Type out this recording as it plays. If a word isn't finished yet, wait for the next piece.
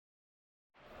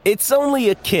It's only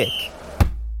a kick,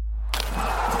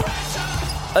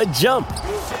 a jump,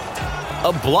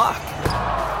 a block.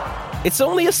 It's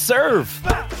only a serve.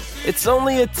 It's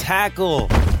only a tackle,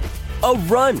 a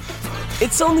run.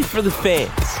 It's only for the fans.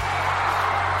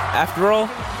 After all,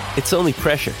 it's only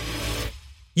pressure.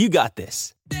 You got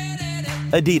this.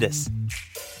 Adidas.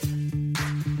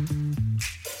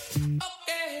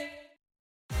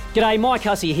 G'day, Mike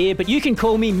Hussey here, but you can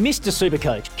call me Mr.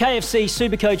 Supercoach. KFC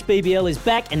Supercoach BBL is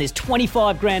back and there's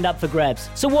 25 grand up for grabs.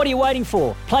 So what are you waiting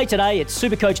for? Play today at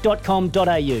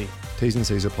supercoach.com.au. T's and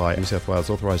C's apply. New South Wales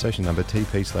authorisation number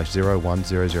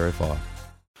TP/01005.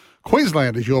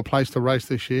 Queensland is your place to race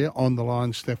this year. On the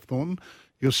line, Steph Thornton.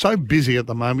 You're so busy at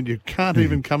the moment, you can't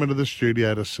even come into the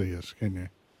studio to see us, can you?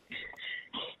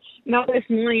 Not this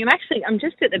morning. I'm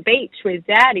just at the beach with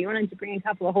Dad. He wanted to bring a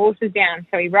couple of horses down,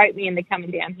 so he wrote me into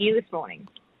coming down here this morning.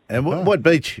 And what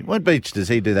beach? What beach does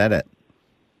he do that at?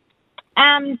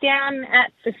 Down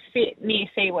at the Spit near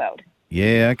SeaWorld.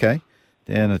 Yeah, okay.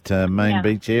 Down at Main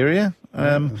Beach area.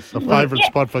 It's a favourite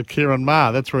spot for Kieran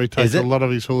Ma. That's where he takes a lot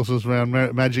of his horses around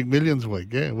Magic Millions Week.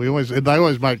 Yeah, they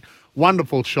always make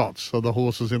wonderful shots of the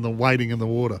horses waiting in the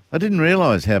water. I didn't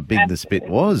realise how big the Spit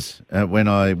was when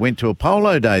I went to a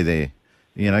polo day there,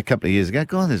 a couple of years ago.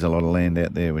 God, there's a lot of land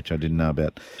out there which I didn't know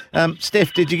about.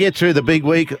 Steph, did you get through the big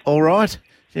week all right?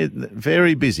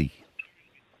 Very busy.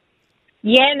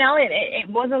 Yeah, no, it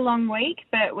was a long week,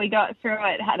 but we got through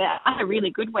it. Had a really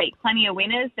good week. Plenty of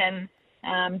winners and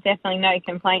definitely no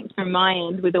complaints from my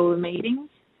end with all the meetings.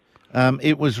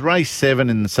 It was race 7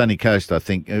 in the Sunny Coast, I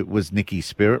think. It was Nikki's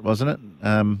Spirit, wasn't it?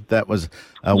 That was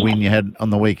a win you had on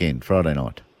the weekend, Friday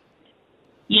night.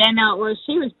 Yeah, no, it was.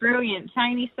 She was brilliant.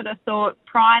 Tony sort of thought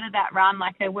prior to that run,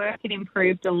 her work had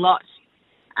improved a lot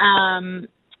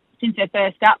since her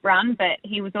first up run, but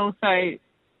he was also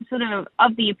sort of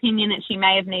the opinion that she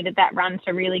may have needed that run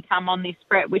to really come on this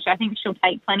sprint, which I think she'll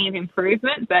take plenty of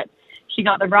improvement, but she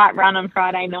got the right run on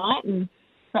Friday night and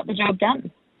got the job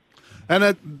done.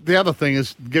 And the other thing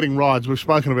is getting rides. We've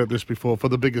spoken about this before for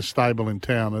the biggest stable in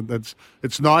town. And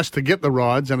it's nice to get the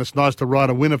rides, and it's nice to ride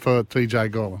a winner for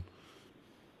TJ Gollan.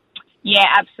 Yeah,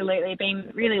 absolutely.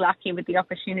 Been really lucky with the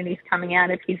opportunities coming out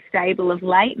of his stable of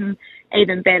late, and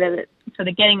even better that sort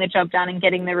of getting the job done and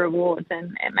getting the rewards,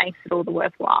 and it makes it all the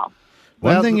worthwhile.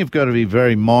 One thing you've got to be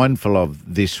very mindful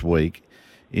of this week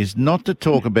is not to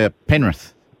talk about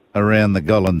Penrith around the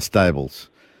Gollan stables.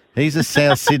 He's a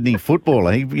South Sydney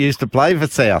footballer. He used to play for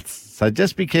South. So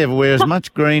just be careful. Wear as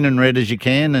much green and red as you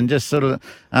can and just sort of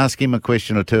ask him a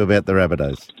question or two about the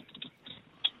Rabbitohs.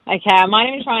 Okay, I might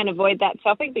even try and avoid that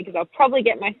topic because I'll probably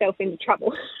get myself into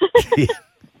trouble.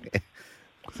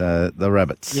 So the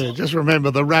Rabbits. Yeah, just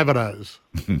remember the Rabbitohs.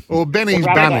 Or Benny's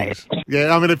Bunnies.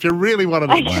 Yeah, I mean, if you really wanted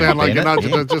to sound like an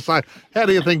agent, just say, how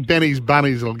do you think Benny's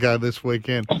Bunnies will go this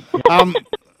weekend?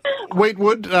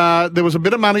 Wheatwood, there was a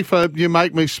bit of money for You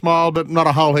Make Me Smile, but not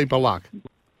a whole heap of luck.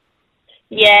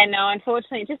 Yeah, no,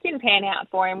 unfortunately, it just didn't pan out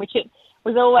for him, which it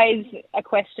was always a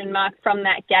question mark from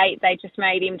that gate. They just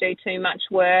made him do too much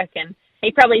work, and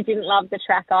he probably didn't love the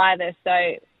track either. So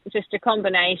just a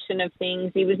combination of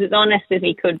things. He was as honest as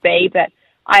he could be, but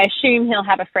I assume he'll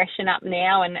have a freshen up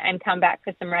now and come back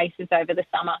for some races over the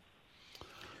summer.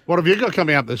 What have you got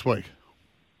coming up this week?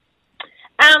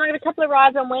 I got a couple of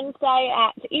rides on Wednesday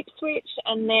at Ipswich,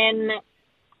 and then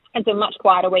it's a much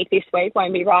quieter week this week.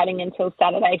 Won't be riding until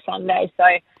Saturday, Sunday. So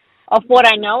off what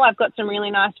I know, I've got some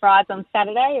really nice rides on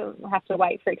Saturday. We'll have to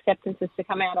wait for acceptances to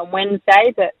come out on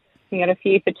Wednesday, but we got a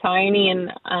few for Tony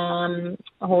and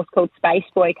a horse called Space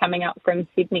Boy coming up from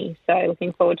Sydney. So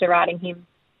looking forward to riding him.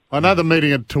 I know the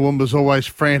meeting at Toowoomba's always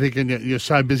frantic and you're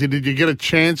so busy. Did you get a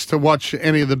chance to watch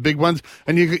any of the big ones?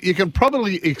 And you can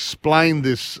probably explain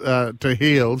this to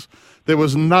Heels. There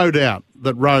was no doubt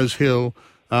that Rose Hill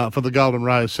for the Golden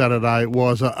Rose Saturday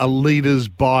was a leader's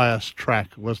bias track,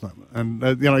 wasn't it? And,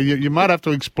 you might have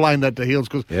to explain that to Heels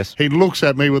because he looks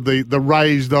at me with the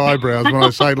raised eyebrows when I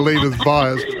say leader's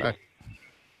bias track.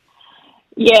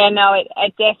 Yeah, no,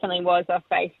 it definitely was off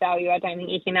face value. I don't think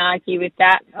you can argue with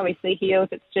that. Obviously, Heels,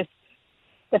 it's just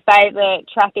the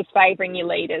track is favouring your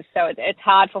leaders, so it's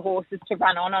hard for horses to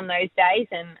run on those days,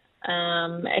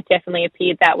 and it definitely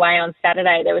appeared that way on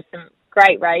Saturday. There were some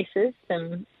great races,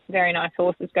 some very nice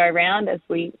horses go around, as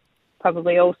we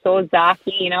probably all saw.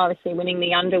 Zaki, obviously winning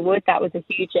the Underwood, that was a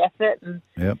huge effort, and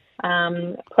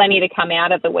plenty to come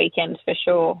out of the weekend for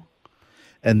sure.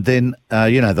 And then,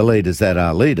 the leaders that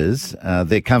are leaders,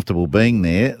 they're comfortable being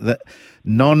there. The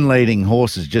non-leading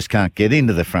horses just can't get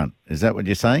into the front. Is that what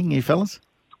you're saying, you fellas?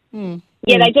 Mm.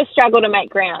 Yeah, they just struggle to make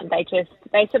ground. They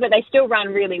still run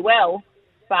really well,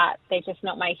 but they're just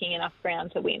not making enough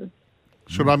ground to win.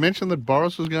 Should I mention that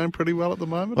Boris is going pretty well at the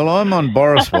moment? Well, I'm on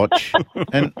Boris watch,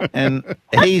 and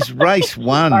he's race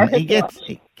one. He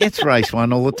gets race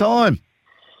one all the time.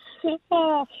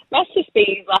 Must just be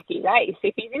his lucky race.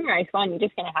 If he's in race one, you're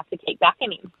just going to have to keep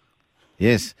backing him.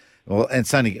 Yes. Well, and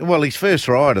his first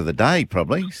ride of the day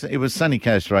probably. It was Sunny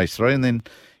Coast race 3, and then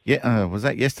was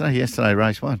that yesterday? Yesterday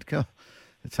race 1. God.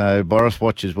 So Boris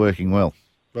watch is working well.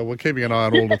 Well, we're keeping an eye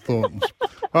on all the Thorntons.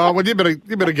 Oh, well, you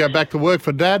better go back to work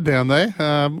for Dad down there.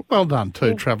 Well done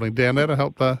too, travelling down there to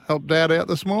help Dad out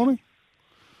this morning.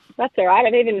 That's all right.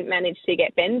 I've even managed to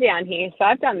get Ben down here, so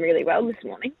I've done really well this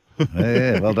morning.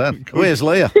 Yeah, well done. Where's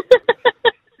Leah?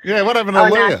 Yeah, what happened to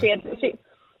Leah? No,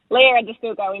 Leah had to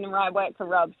still go in and work for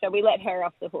Rob, so we let her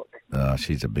off the hook. Oh,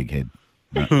 she's a big head.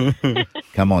 No.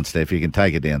 Come on, Steph, you can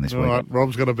take it down this week. All right,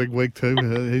 Rob's got a big week too.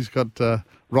 He's got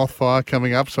Rothfire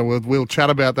coming up, so we'll chat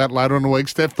about that later in the week.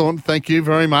 Steph Thornton, thank you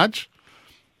very much.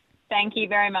 Thank you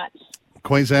very much.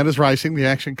 Queenslanders Racing, the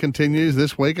action continues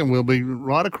this week, and we'll be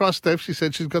right across Steph. She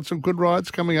said she's got some good rides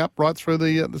coming up right through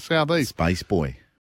the southeast. Space Boy.